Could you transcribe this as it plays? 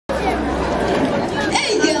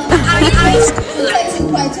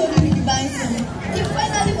told you you'd be buying some. He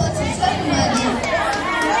finally bought it. Can you imagine?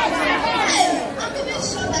 Hey, I'm even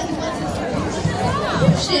sure that he bought it.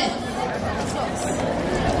 Shit.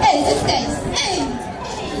 Hey, this guys. Hey.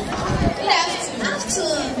 Good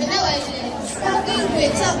afternoon. You know what it is? I'm doing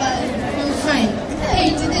great. How about you? I'm fine. Hey,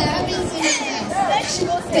 today I haven't seen you guys. She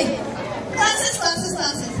goes, hey. Classes.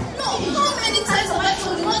 No, how many times have I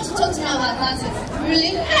told you not to talk to me about classes?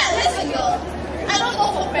 Really? Yeah, listen, girl. I don't go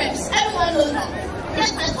for preps. Everyone knows that.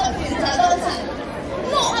 Yes, I talk to you at all time.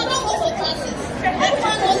 No, I don't go for classes.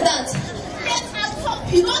 Everyone knows that. Yes, I talk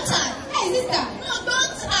to you. Don't I? Hey, sister. No,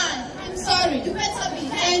 don't I? I'm sorry. You better be.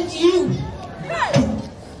 And you.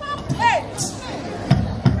 Hey.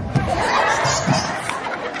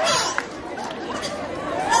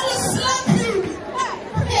 I will slap you.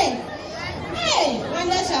 Hey.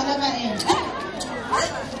 Wonder shall never end.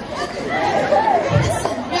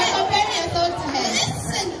 Listen, you are comparing yourself to her.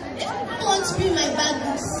 Listen, if you don't want to be my bad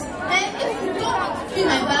news, and if you don't want to be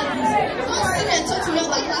my bad news, don't sit and talk to me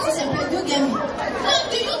about classes and play. Do you get me? No,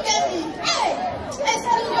 do you get me? Hey, do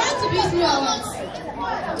you want to be through or what?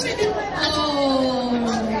 Oh,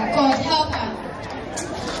 God, help her.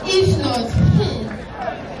 If not,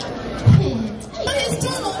 please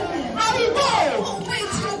don't know me. I will go. Oh, wait,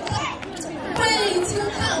 you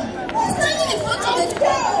come. Standing in front of the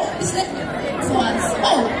door. It's like for us.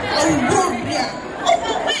 Oh, I will go here. Oh,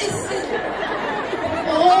 but where is it?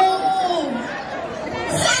 Oh,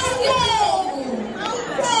 let's go. I'll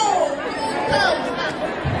go. Come.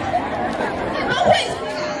 But wait.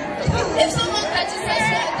 If someone catches us,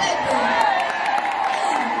 we are dead.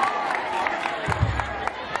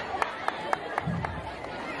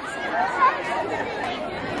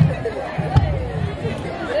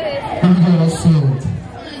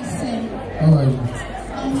 How are you?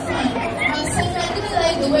 I'm fine. But Sam, I didn't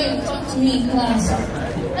like the way you talked to me in class.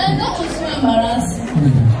 And that was so embarrassing.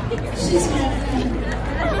 She's my friend.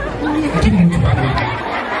 She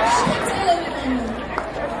won't tell anyone.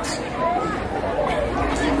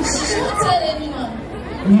 She won't tell anyone.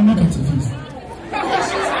 No, look at your face. Yeah,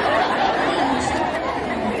 she's my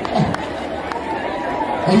friend.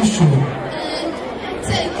 Are you sure?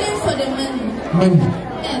 So I came for the money. Money?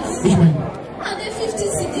 Yes. Which money? And the 50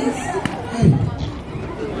 CDs. Hey.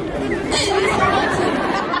 Hey, this is nothing.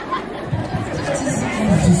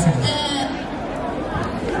 50 CDs.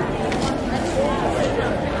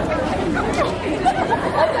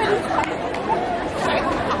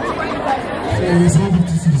 You say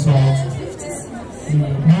 50 cents, right? 50 CDs.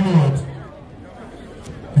 Now what?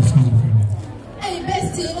 Excuse me. Hey,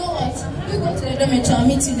 bestie, you know what? You go to the dormitory, I'll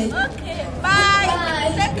meet you later. Okay, bye.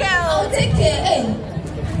 Bye. Take care. I'll take care. Hey.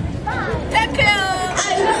 Take care. I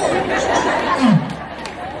will.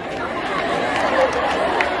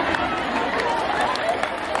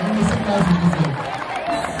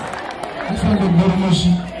 This one look very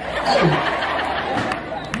mushy.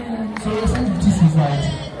 So you're saying this is right.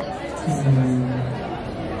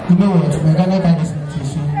 You know what? My Ghana card is not here,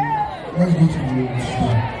 so let's go to the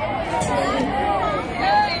store.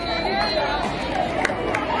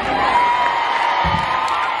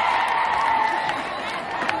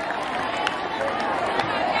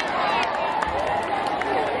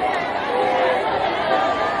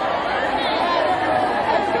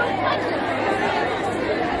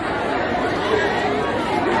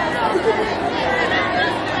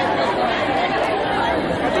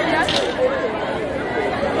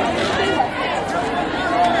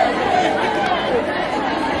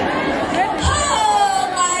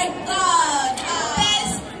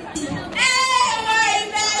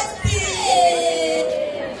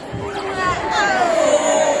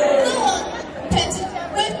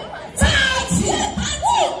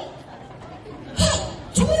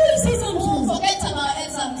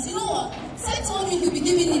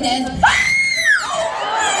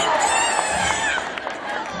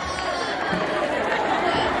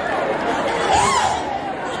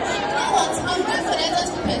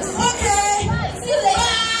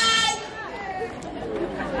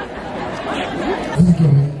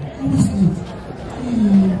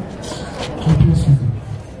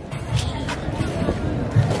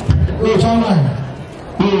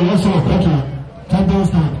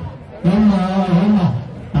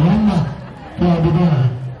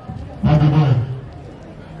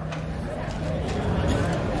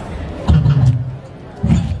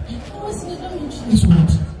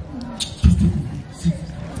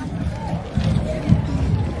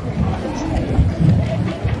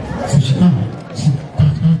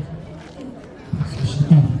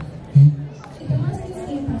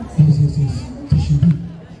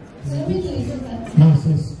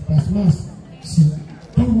 Yes. That's mass. See,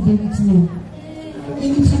 don't move anything.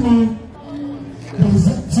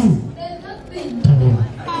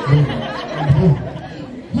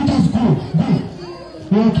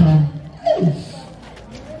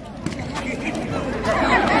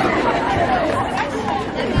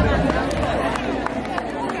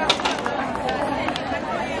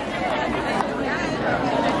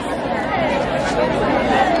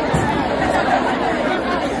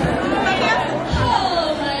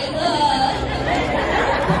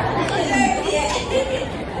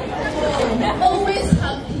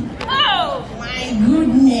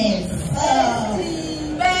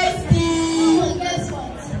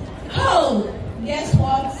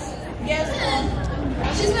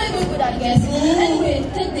 She's not even good at guessing. Anyway,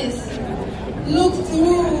 take this. Look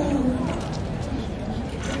through.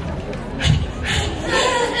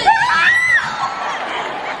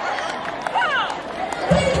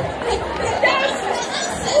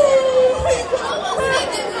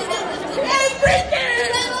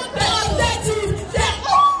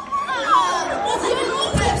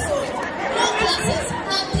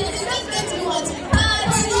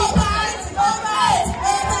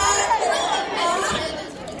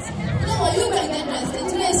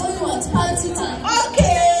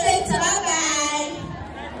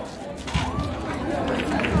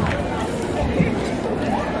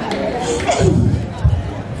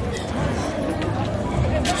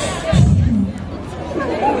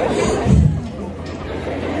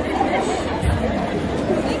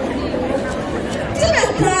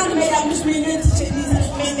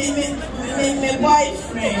 My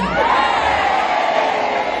boyfriend.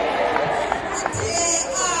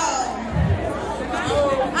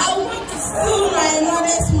 I want to steal my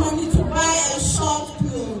mother's money to buy a short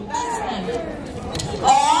clothes. That's fine.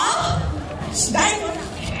 Or should I?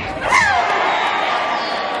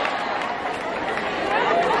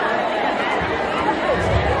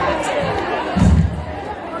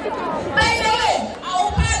 By the way, I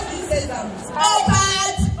will pass these exams.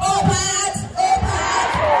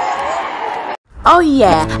 Oh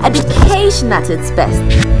yeah, education at its best,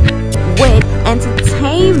 with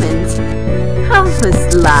entertainment,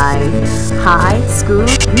 campus life, high school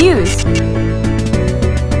news,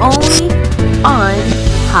 only on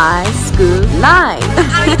High School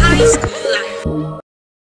Live.